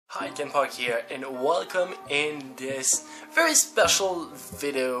Hi, Kenpark here, and welcome in this very special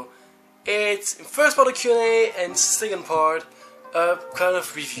video. It's first part of Q&A and second part a kind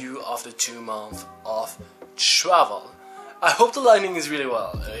of review of the 2 months of travel. I hope the lighting is really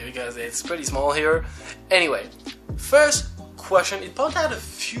well because it's pretty small here. Anyway, first question, it popped out a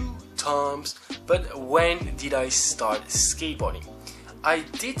few times, but when did I start skateboarding? I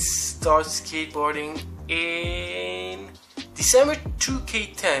did start skateboarding in December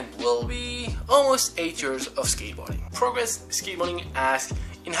 2K10, will be almost 8 years of skateboarding. Progress Skateboarding asks,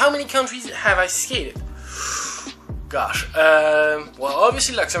 in how many countries have I skated? Gosh, well,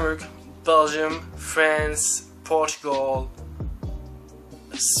 obviously Luxembourg, Belgium, France, Portugal,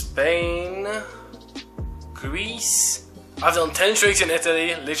 Spain, Greece. I've done 10 tricks in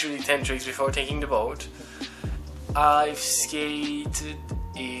Italy, literally 10 tricks before taking the boat. I've skated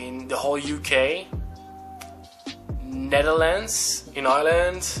in the whole UK, Netherlands, in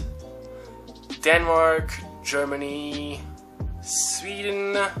Ireland, Denmark, Germany,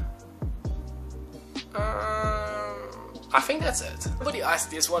 Sweden. I think that's it. Nobody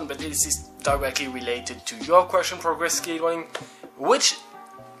asked this one, but this is directly related to your question, Progress Skateboarding. Which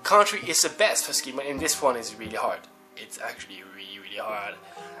country is the best for skateboarding? And this one is really hard. It's actually really hard.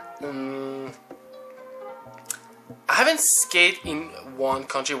 I haven't skated in one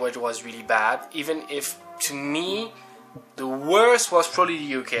country where it was really bad, even if to me the worst was probably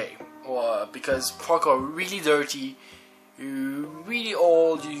the UK, because parks are really dirty, really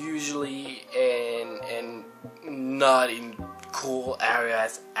old usually, and not in cool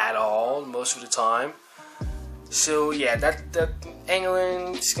areas at all most of the time. So yeah, that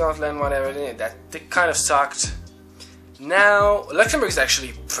England, Scotland, whatever, that kind of sucked. Now Luxembourg is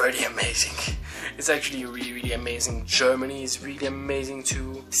actually pretty amazing. It's actually really amazing. Germany is really amazing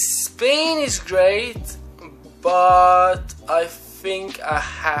too. Spain is great, but I think I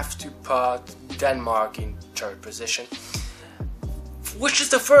have to put Denmark in third position. Which is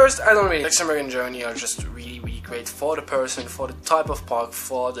the first? I don't really. Luxembourg and Germany are just really great for the person, for the type of park,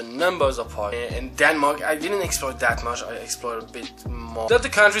 for the numbers of park. And Denmark, I didn't explore that much. I explored a bit more. Not the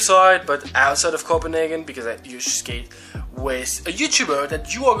countryside, but outside of Copenhagen, because I used to skate with a YouTuber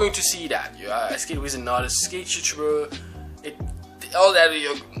that you are going to see that. I skate with another skate YouTuber. All that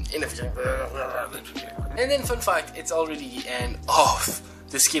video in the video. And then fun fact, it's already the end of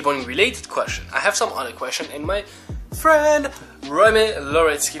the skateboarding related question. I have some other question, and my friend Remy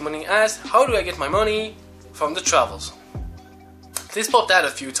Laureate Skateboarding asked, how do I get my money from the travels? This popped out a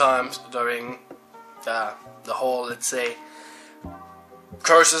few times during the whole, let's say,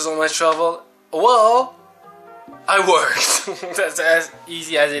 curses on my travel. Well, I worked. That's as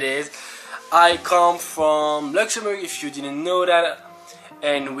easy as it is. I come from Luxembourg, if you didn't know that,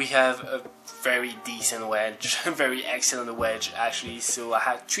 and we have a very decent wedge, very excellent wedge actually. So I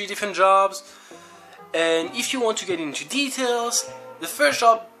had 3 different jobs, and if you want to get into details, the first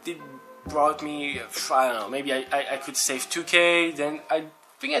job brought me, I don't know, maybe I could save 2K. Then I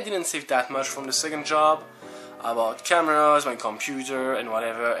think I didn't save that much from the second job. I bought cameras, my computer, and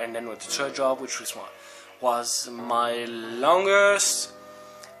whatever, and then with the third job, which was my longest,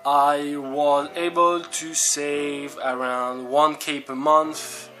 I was able to save around 1K per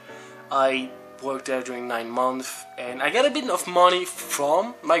month. I worked there during 9 months, and I got a bit of money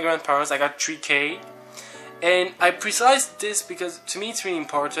from my grandparents. I got 3K, and I precise this because to me it's really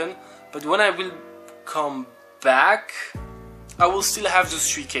important. But when I will come back, I will still have those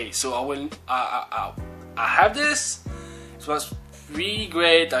 3K. So I have this. It was really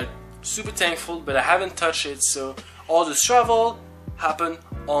great. I'm super thankful, but I haven't touched it. So all this travel happened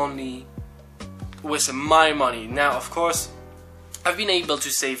only with my money. Now, of course, I've been able to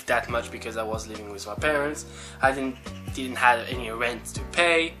save that much because I was living with my parents. I didn't have any rent to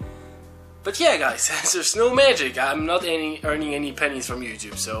pay. But yeah, guys, there's no magic. I'm not earning any pennies from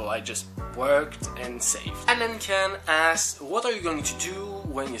YouTube, so I just worked and saved. And then Ken asked, what are you going to do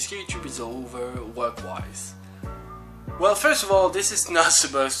when your skate trip is over, work-wise? Well, first of all, this is not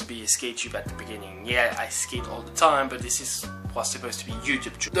supposed to be a skate trip at the beginning. Yeah, I skate all the time, but this was supposed to be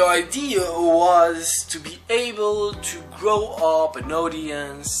YouTube trip. The idea was to be able to grow up an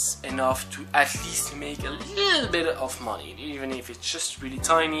audience enough to at least make a little bit of money, even if it's just really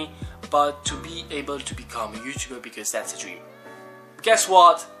tiny, but to be able to become a YouTuber, because that's a dream. Guess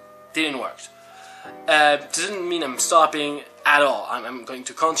what? Didn't work. Doesn't mean I'm stopping at all. I'm going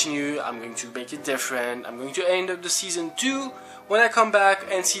to continue. I'm going to make it different. I'm going to end up the season 2 when I come back,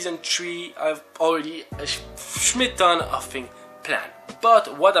 and season 3 I've already a schmidt ton of things planned.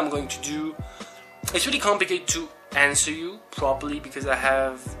 But what I'm going to do, it's really complicated to answer you properly because I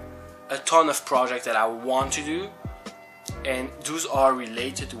have a ton of projects that I want to do. and those are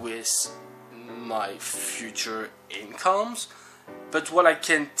related with my future incomes. But what I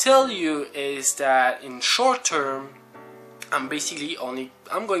can tell you is that in short term, I'm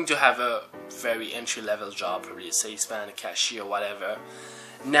going to have a very entry-level job, probably a salesman, a cashier, whatever.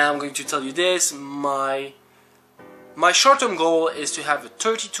 Now I'm going to tell you this, my short-term goal is to have a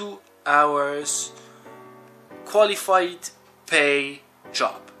 32 hours qualified pay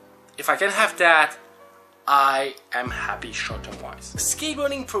job. If I can have that, I am happy short-term wise.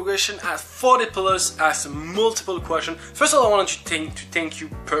 Skateboarding progression at 40 plus asks multiple questions. First of all, I wanted to thank you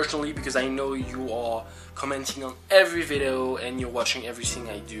personally, because I know you are commenting on every video and you're watching everything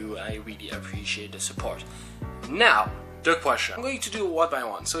I do. I really appreciate the support. Now, the question. I'm going to do one by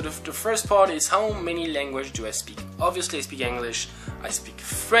one. So the first part is, how many languages do I speak? Obviously I speak English, I speak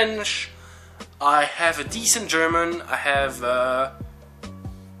French, I have a decent German, I have a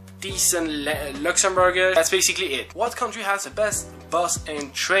decent Luxembourg. That's basically it. What country has the best bus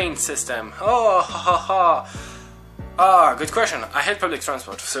and train system? Oh, ha ha ha. Ah, good question. I hate public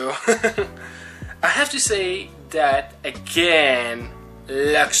transport, so I have to say that again,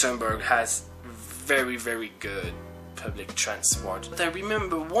 Luxembourg has very, very good public transport. But I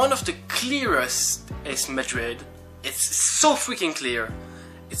remember one of the clearest is Madrid. It's so freaking clear.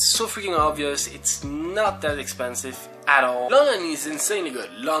 It's so freaking obvious. It's not that expensive at all. London is insanely good.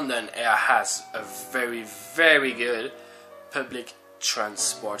 London has a very, very good public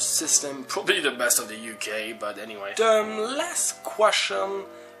transport system. Probably the best of the UK, but anyway. The last question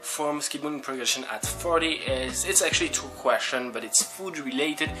from Skateboarding Progression at 40 is, it's actually two questions, but it's food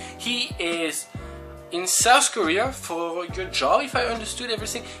related. He is in South Korea for your job, if I understood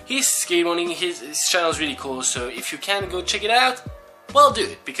everything. He's skateboarding, his channel is really cool, so if you can go check it out, well, do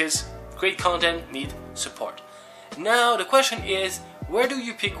it, because great content need support. Now the question is, where do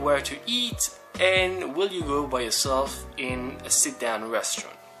you pick where to eat, and will you go by yourself in a sit-down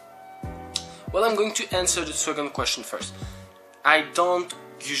restaurant? Well, I'm going to answer the second question first. I don't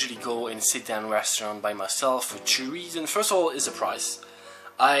usually go in a sit-down restaurant by myself for two reasons. First of all is the price.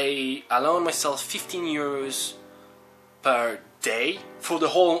 I allow myself 15 euros per day for the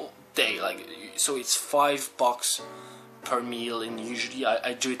whole day, like, so it's $5 per meal, and usually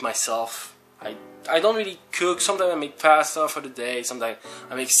I do it myself. I don't really cook. Sometimes I make pasta for the day, sometimes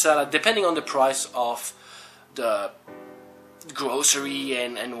I make salad, depending on the price of the grocery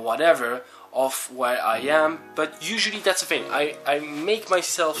and whatever of where I am. But usually that's the thing, I make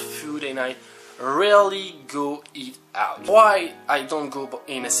myself food and I rarely go eat out. Why I don't go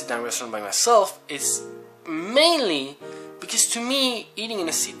in a sit-down restaurant by myself is mainly because to me, eating in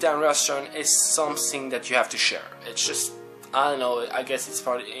a sit-down restaurant is something that you have to share. It's just, I don't know, I guess it's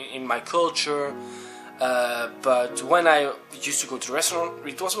part in my culture. But when I used to go to a restaurant,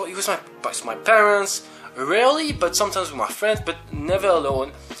 it was with my parents, rarely, but sometimes with my friends, but never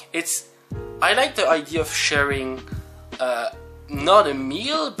alone. I like the idea of sharing not a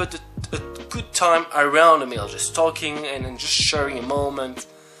meal, but a good time around a meal, just talking and just sharing a moment.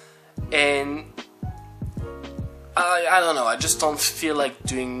 And I don't know, I just don't feel like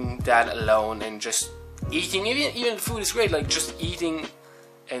doing that alone and just eating. Even food is great, like just eating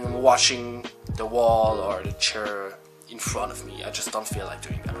and watching the wall or the chair in front of me. I just don't feel like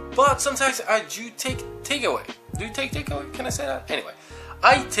doing that. But sometimes I do take takeaway. Do you take takeaway? Can I say that? Anyway,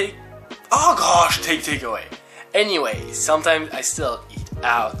 I take, oh gosh, take takeaway. Anyway, sometimes I still eat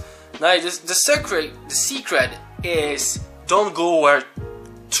out. Now the secret is, don't go where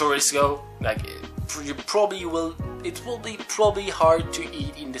tourists go. Like, you probably will. It will be probably hard to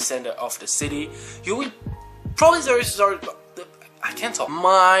eat in the center of the city. You will probably I can't talk.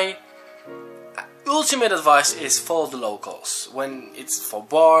 My ultimate advice is follow the locals. When it's for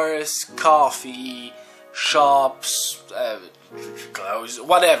bars, coffee, shops, clothes,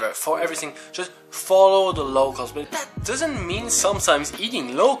 whatever, for everything, just follow the locals. But that doesn't mean sometimes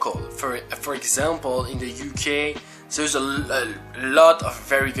eating local. For example, in the UK, there's a lot of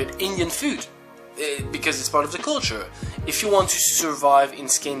very good Indian food. Because it's part of the culture. If you want to survive in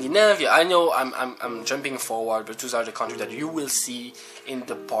Scandinavia, I know I'm jumping forward, but those are the countries that you will see in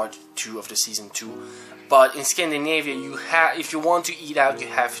the part 2 of the season 2. But in Scandinavia, if you want to eat out, you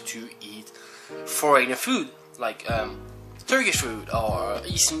have to eat foreigner food, like Turkish food or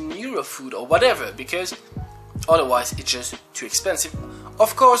Eastern Europe food or whatever, because otherwise it's just too expensive.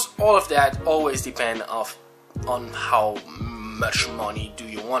 Of course, all of that always depends on how much money do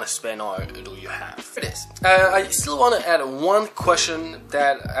you want to spend or do you have. It is. I still want to add one question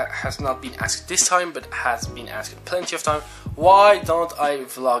that has not been asked this time, but has been asked plenty of time. Why don't I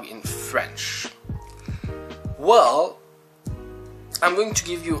vlog in French? Well, I'm going to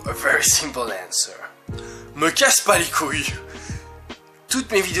give you a very simple answer. me casse pas les couilles.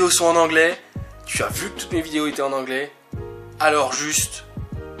 Toutes mes vidéos sont en anglais. Tu as vu que toutes mes vidéos étaient en anglais. Alors juste,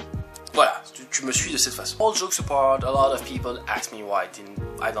 voilà, tu me suis de cette façon. All jokes apart, a lot of people ask me why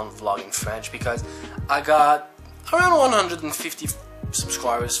I don't vlog in French, because I got around 150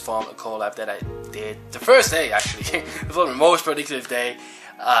 subscribers from a collab that I did the first day, actually. It was the most productive day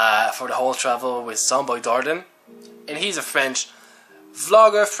for the whole travel with some boy Darden. And he's a French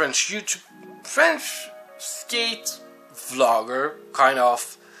vlogger, French YouTube, French skate vlogger, kind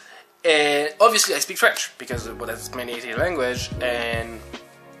of. And obviously I speak French because that's my native language, and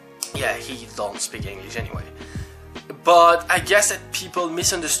yeah, he don't speak English anyway. But I guess that people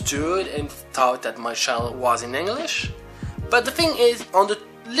misunderstood and thought that my channel was in English. But the thing is,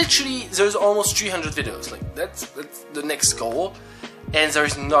 literally there's almost 300 videos, like that's the next goal, and there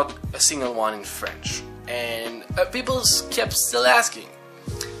is not a single one in French. And people kept still asking.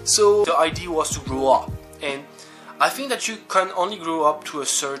 So the idea was to grow up, and I think that you can only grow up to a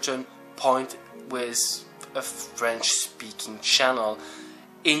certain point with a French-speaking channel.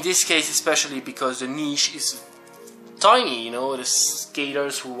 In this case, especially because the niche is tiny, you know, the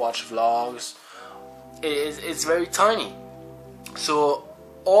skaters who watch vlogs, it's very tiny. So,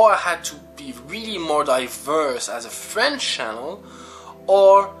 or I had to be really more diverse as a French channel,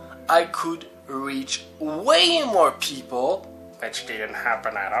 or I could reach way more people, which didn't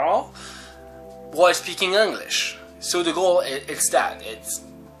happen at all, while speaking English. So the goal it's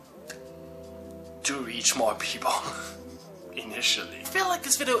to reach more people initially. I feel like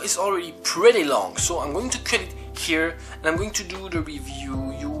this video is already pretty long, so I'm going to cut it here and I'm going to do the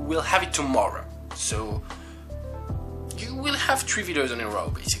review. You will have it tomorrow, so you will have 3 videos in a row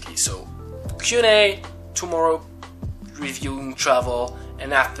basically. So Q&A tomorrow, reviewing travel,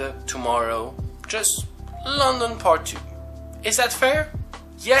 and after tomorrow just London part 2. Is that fair?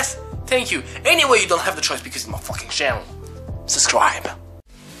 Yes? Thank you. Anyway, you don't have the choice because it's my fucking channel. Subscribe.